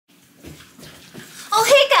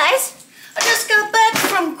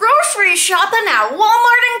grocery shopping at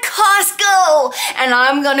Walmart and Costco, and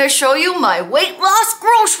I'm gonna show you my weight loss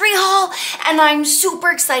grocery haul, and I'm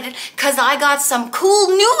super excited because I got some cool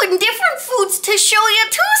new and different foods to show you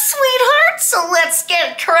too, sweetheart, so let's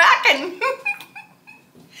get cracking.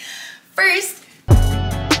 First,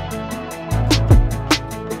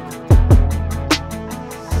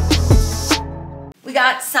 we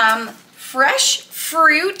got some fresh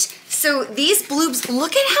fruit. So these bloobs,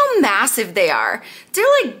 look at how massive they are. They're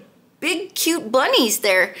like big cute bunnies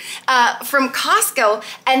there from Costco.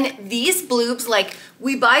 And these bloobs, like,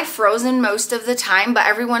 we buy frozen most of the time, but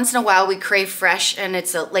every once in a while we crave fresh and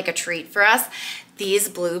it's like a treat for us. These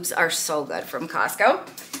bloobs are so good from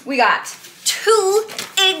Costco. We got 2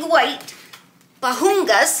 egg white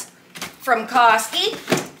bahungas from Costco.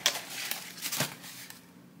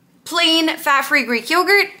 Plain fat-free Greek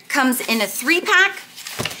yogurt comes in a 3-pack.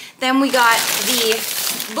 Then we got the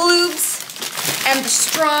bloobs and the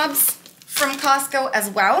straws from Costco as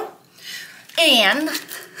well. And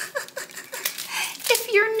if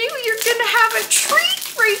you're new, you're gonna have a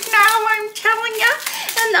treat right now, I'm telling you.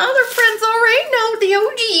 And the other friends already know, the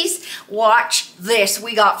OGs. Watch this.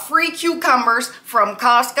 We got free cucumbers from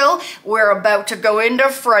Costco. We're about to go into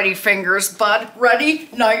Freddy Fingers, bud. Ready?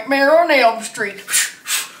 Nightmare on Elm Street.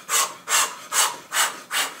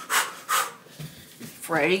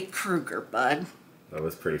 Freddy Krueger, bud. That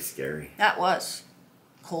was pretty scary. That was.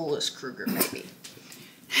 Colas Krueger, maybe.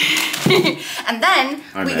 And then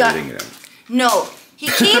we got... editing it out. No. He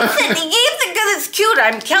keeps it. He keeps it because it's cute.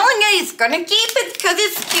 I'm telling you, he's going to keep it because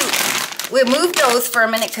it's cute. We moved those for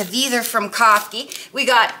a minute because these are from Costco. We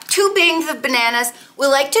got 2 bags of bananas. We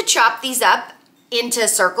like to chop these up into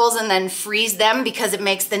circles and then freeze them because it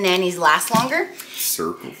makes the nannies last longer.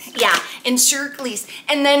 Circles? Yeah, in circles.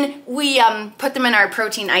 And then we put them in our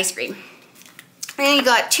protein ice cream. And you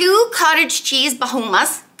got 2 cottage cheese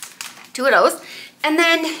bahumas, 2 of those. And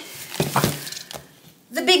then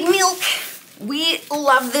the big milk. We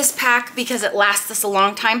love this pack because it lasts us a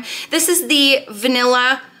long time. This is the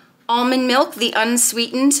vanilla almond milk, the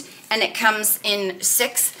unsweetened, and it comes in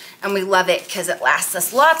 6. And we love it because it lasts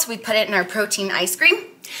us lots. We put it in our protein ice cream.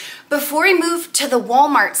 Before we move to the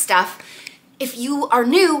Walmart stuff, if you are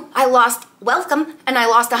new, welcome, and I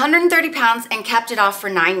lost 130 pounds and kept it off for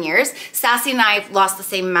 9 years. Sassy and I lost the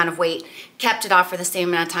same amount of weight, kept it off for the same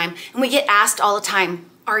amount of time, and we get asked all the time,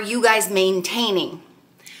 are you guys maintaining?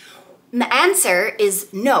 And the answer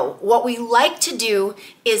is no. What we like to do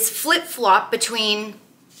is flip-flop between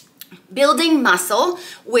building muscle,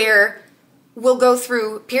 where we'll go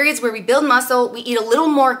through periods where we build muscle, we eat a little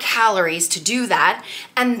more calories to do that,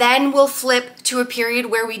 and then we'll flip to a period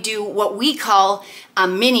where we do what we call a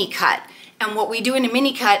mini cut. And what we do in a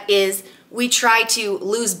mini cut is we try to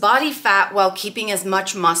lose body fat while keeping as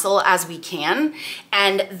much muscle as we can.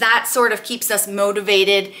 And that sort of keeps us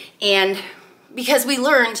motivated, and because we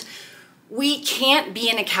learned we can't be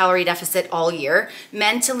in a calorie deficit all year.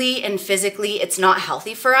 Mentally and physically, it's not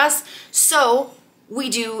healthy for us. So we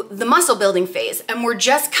do the muscle building phase, and we're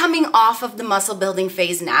just coming off of the muscle building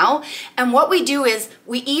phase now. And what we do is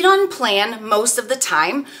we eat on plan most of the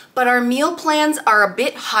time, but our meal plans are a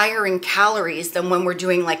bit higher in calories than when we're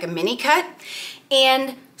doing like a mini cut.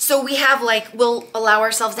 And so we have we'll allow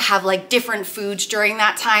ourselves to have like different foods during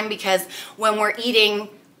that time, because when we're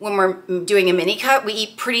doing a mini cut, we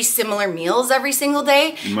eat pretty similar meals every single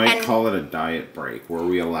day. You might call it a diet break, where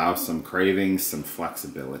we allow some cravings, some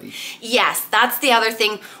flexibility. Yes, that's the other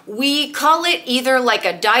thing. We call it either like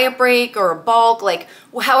a diet break or a bulk, like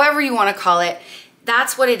however you want to call it.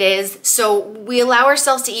 That's what it is. So we allow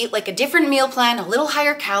ourselves to eat like a different meal plan, a little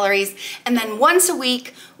higher calories, and then once a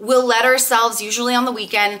week, we'll let ourselves, usually on the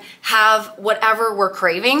weekend, have whatever we're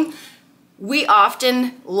craving. We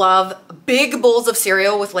often love big bowls of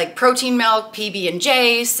cereal with like protein milk,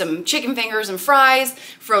 PB&J, some chicken fingers and fries,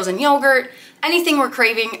 frozen yogurt, anything we're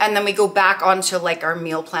craving, and then we go back onto like our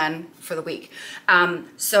meal plan for the week.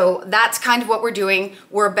 So that's kind of what we're doing.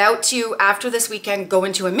 We're about to, after this weekend, go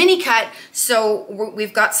into a mini cut. So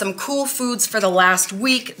we've got some cool foods for the last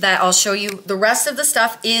week that I'll show you. The rest of the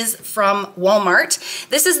stuff is from Walmart.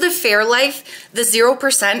 This is the Fairlife, the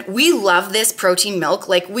 0%. We love this protein milk.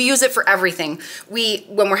 Like, we use it for everything.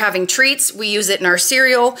 When we're having treats, we use it in our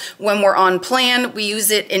cereal. When we're on plan, we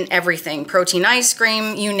use it in everything. Protein ice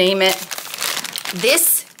cream, you name it.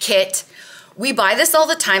 This kit, we buy this all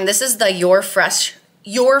the time. This is the Your Fresh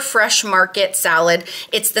Market salad.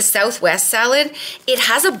 It's the Southwest salad. It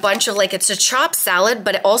has a bunch of it's a chopped salad,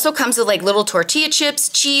 but it also comes with like little tortilla chips,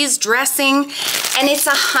 cheese, dressing, and it's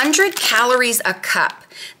 100 calories a cup.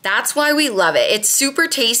 That's why we love it. It's super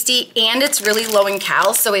tasty and it's really low in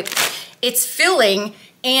cal, so it's filling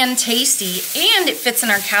and tasty, and it fits in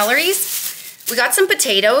our calories. We got some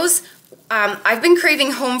potatoes. I've been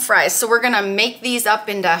craving home fries, so we're gonna make these up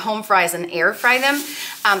into home fries and air fry them.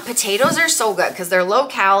 Potatoes are so good because they're low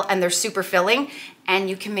cal and they're super filling, and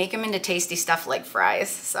you can make them into tasty stuff like fries,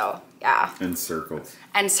 so yeah. And circles.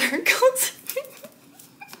 And circles.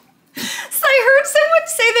 So I heard someone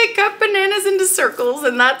say they cut bananas into circles,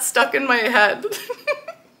 and that stuck in my head.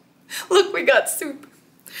 Look, we got soup.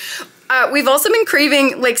 We've also been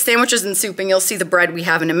craving like sandwiches and soup, and you'll see the bread we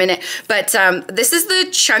have in a minute. But this is the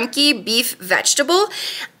chunky beef vegetable.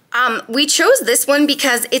 We chose this one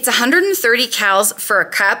because it's 130 calories for a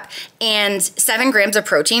cup and 7 grams of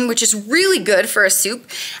protein, which is really good for a soup.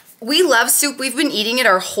 We love soup. We've been eating it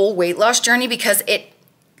our whole weight loss journey because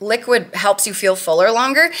liquid helps you feel fuller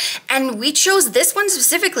longer. And we chose this one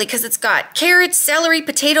specifically because it's got carrots, celery,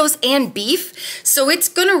 potatoes, and beef. So it's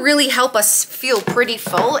gonna really help us feel pretty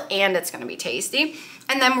full, and it's gonna be tasty.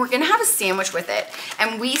 And then we're gonna have a sandwich with it.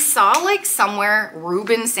 And we saw like somewhere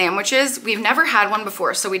Reuben sandwiches. We've never had one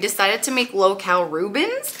before, so we decided to make low-cal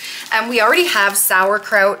Reubens. And we already have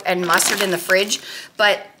sauerkraut and mustard in the fridge,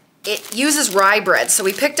 but it uses rye bread. So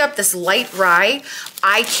we picked up this light rye.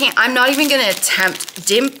 I'm not even gonna attempt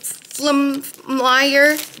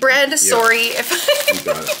Dinkelmeyer bread. Yep. Sorry if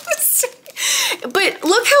but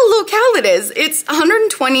look how low cal it is. It's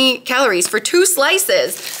 120 calories for 2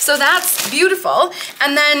 slices. So that's beautiful.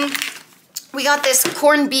 And then we got this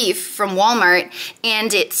corned beef from Walmart,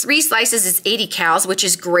 and 3 slices is 80 calories, which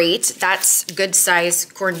is great. That's good size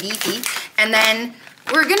corned beefy. And then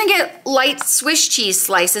we're gonna get light Swiss cheese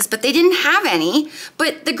slices, but they didn't have any.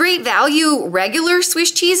 But the Great Value regular Swiss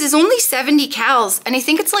cheese is only 70 calories, and I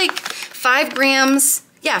think it's like 5 grams,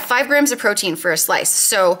 yeah, 5 grams of protein for a slice.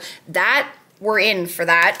 So that, we're in for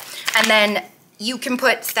that. And then you can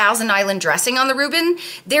put Thousand Island dressing on the Reuben.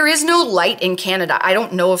 There is no light in Canada. I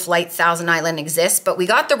don't know if light Thousand Island exists, but we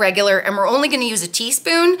got the regular, and we're only gonna use a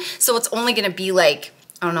teaspoon, so it's only gonna be like,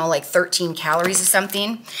 I don't know, like 13 calories or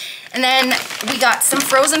something. And then we got some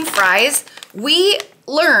frozen fries. We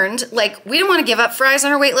learned, like, we didn't want to give up fries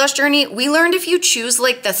on our weight loss journey. We learned if you choose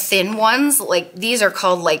like the thin ones, like these are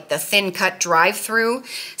called like the thin cut drive-through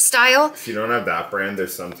style. If you don't have that brand, they're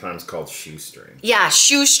sometimes called shoestring. Yeah,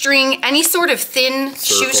 shoestring, any sort of thin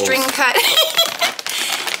shoestring cut.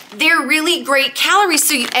 They're really great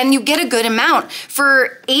calories, and you get a good amount.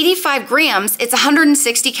 For 85 grams, it's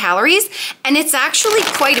 160 calories, and it's actually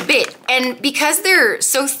quite a bit. And because they're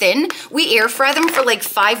so thin, we air fry them for like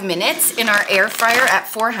 5 minutes in our air fryer at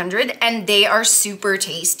 400, and they are super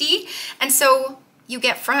tasty. And so you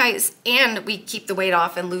get fries, and we keep the weight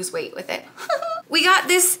off and lose weight with it. We got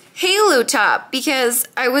this Halo top because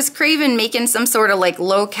I was craving making some sort of like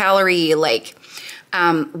low-calorie like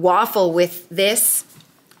waffle with this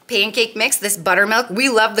pancake mix, this buttermilk. We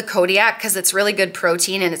love the Kodiak because it's really good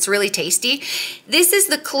protein and it's really tasty. This is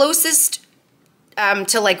the closest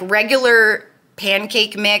to like regular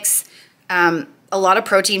pancake mix. A lot of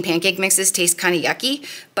protein pancake mixes taste kind of yucky,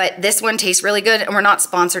 but this one tastes really good, and we're not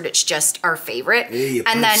sponsored, it's just our favorite. Hey, you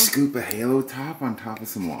put a scoop of Halo top on top of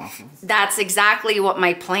some waffles? That's exactly what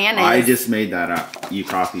my plan is. I just made that up. You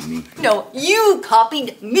copied me. No, you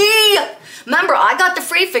copied me! Remember, I got the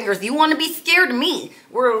free fingers. You want to be scared of me.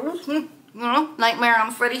 We're, you know, Nightmare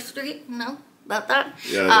on Freddy Street, you know, about that?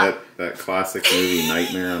 Yeah, that classic movie,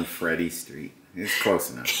 Nightmare on Freddy Street. It's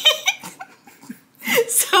close enough.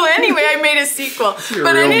 So anyway, I made a sequel. You're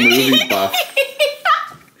a real movie buff.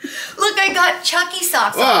 Look, I got Chucky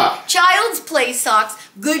socks on. Child's Play socks.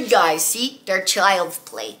 Good guys, see? They're Child's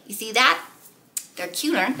Play. You see that? They're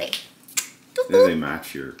cute, aren't they? Yeah, they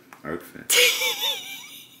match your outfit.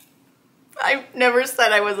 I never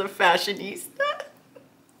said I was a fashionista.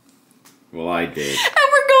 Well, I did. And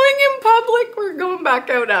we're going in public. We're going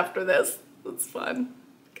back out after this. It's fun.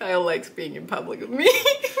 Kyle likes being in public with me.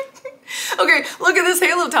 Okay, look at this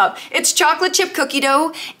Halo top. It's chocolate chip cookie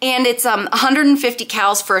dough, and it's 150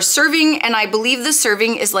 calories for a serving, and I believe the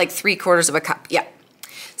serving is like 3/4 of a cup. Yeah.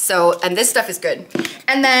 So, and this stuff is good.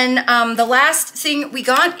 And then the last thing we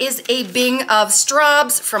got is a Bing of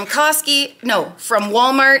Straubs from from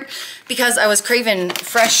Walmart, because I was craving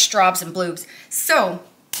fresh Straubs and Bloobs. So,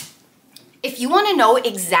 if you want to know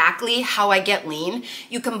exactly how I get lean,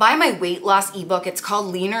 you can buy my weight loss ebook. It's called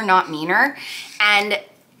Leaner Not Meaner, and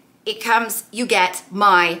you get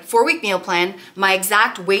my 4-week meal plan, my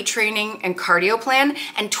exact weight training and cardio plan,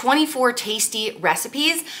 and 24 tasty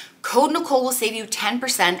recipes. Code Nicole will save you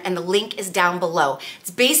 10%, and the link is down below.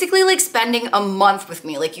 It's basically like spending a month with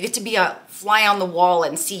me. Like, you get to be a fly on the wall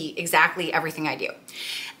and see exactly everything I do.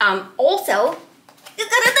 Also, you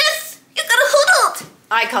got this. You got a hoodle.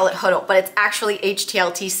 I call it Huddle, but it's actually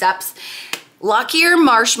HTLT Steps. Luckier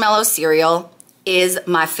Marshmallow Cereal is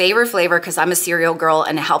my favorite flavor because I'm a cereal girl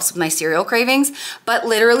and it helps with my cereal cravings. But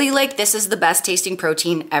literally, like, this is the best tasting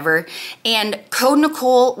protein ever. And code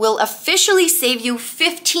Nicole will officially save you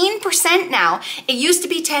 15% now. It used to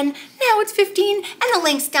be 10, now it's 15. And the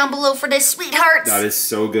link's down below for this, sweethearts. That is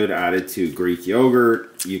so good added to Greek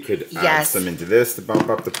yogurt. You could add some into this to bump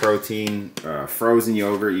up the protein. Frozen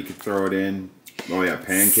yogurt, you could throw it in. Oh yeah,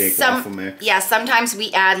 pancake, waffle mix. Yeah, sometimes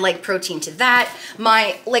we add like protein to that.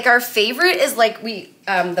 Our favorite is like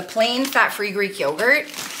the plain fat-free Greek yogurt.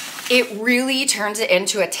 It really turns it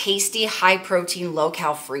into a tasty, high protein, low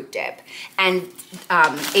cal fruit dip. And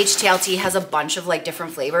HTLT has a bunch of like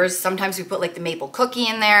different flavors. Sometimes we put like the maple cookie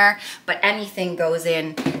in there, but anything goes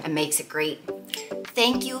in and makes it great.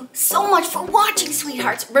 Thank you so much for watching,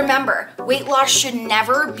 sweethearts. Remember, weight loss should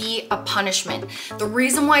never be a punishment. The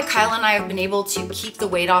reason why Kyle and I have been able to keep the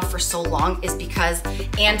weight off for so long is because,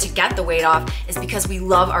 and to get the weight off, is because we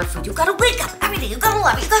love our food. You gotta wake up every day, you gotta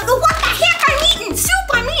love it. You gotta go, what the heck, I'm eating soup,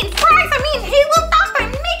 I'm eating fries, I'm eating Halo Top,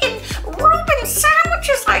 I'm making Reuben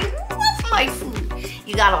sandwiches. I love my food.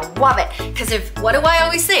 You gotta love it. Because what do I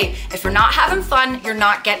always say? If you're not having fun, you're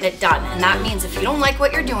not getting it done. And that means if you don't like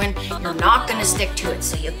what you're doing, you're not gonna stick to it.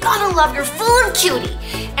 So you gotta love your food, cutie.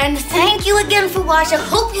 And thank you again for watching. I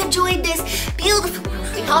hope you enjoyed this beautiful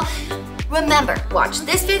grocery haul. Remember, watch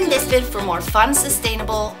this vid and this vid for more fun,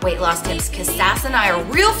 sustainable weight loss tips. Because Sass and I are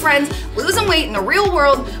real friends, losing weight in the real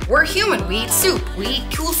world. We're human. We eat soup, we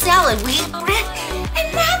eat cool salad, we eat bread.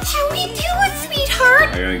 And that's how we do it, sweetheart.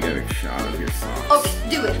 I gotta get a shot of your sauce. Okay,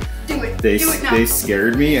 do it. Do it. They, do it now. They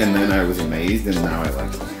scared me and then I was amazed and now I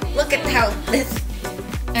like them. Look at how this,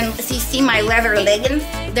 and see my leather leggings?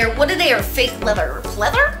 They're, what are they, are fake leather?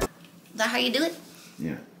 Pleather? Is that how you do it?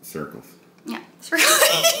 Yeah, circles. Yeah,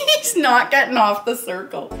 he's not getting off the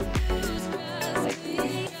circle.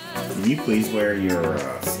 Can you please wear your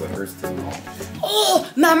slippers to the mall?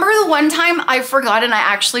 Oh, remember the one time I forgot and I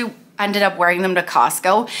actually ended up wearing them to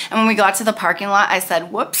Costco, and when we got to the parking lot, I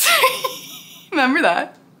said, whoops. Remember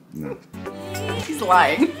that? No. He's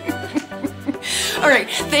lying. All right,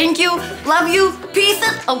 thank you, love you, peace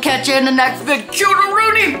it. I'll catch you in the next vid. Cute and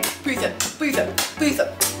Rooney. Peace it, peace it, peace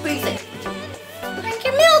it, peace it. Drink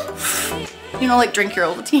your milk. You know, like drink your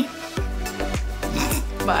Ovaltine.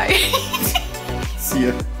 Bye. See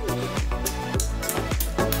ya.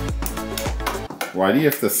 Why do you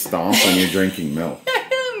have to stomp when you're drinking milk?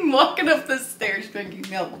 I'm walking up the stairs drinking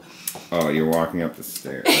milk. Oh, you're walking up the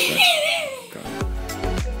stairs. Okay. Got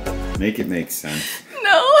it. Make it make sense.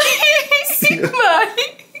 No. Bye.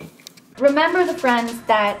 Remember, the friends,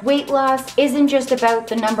 that weight loss isn't just about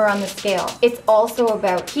the number on the scale. It's also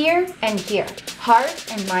about here and here. Heart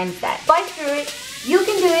and mindset. Fight through it. You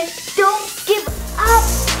can do it.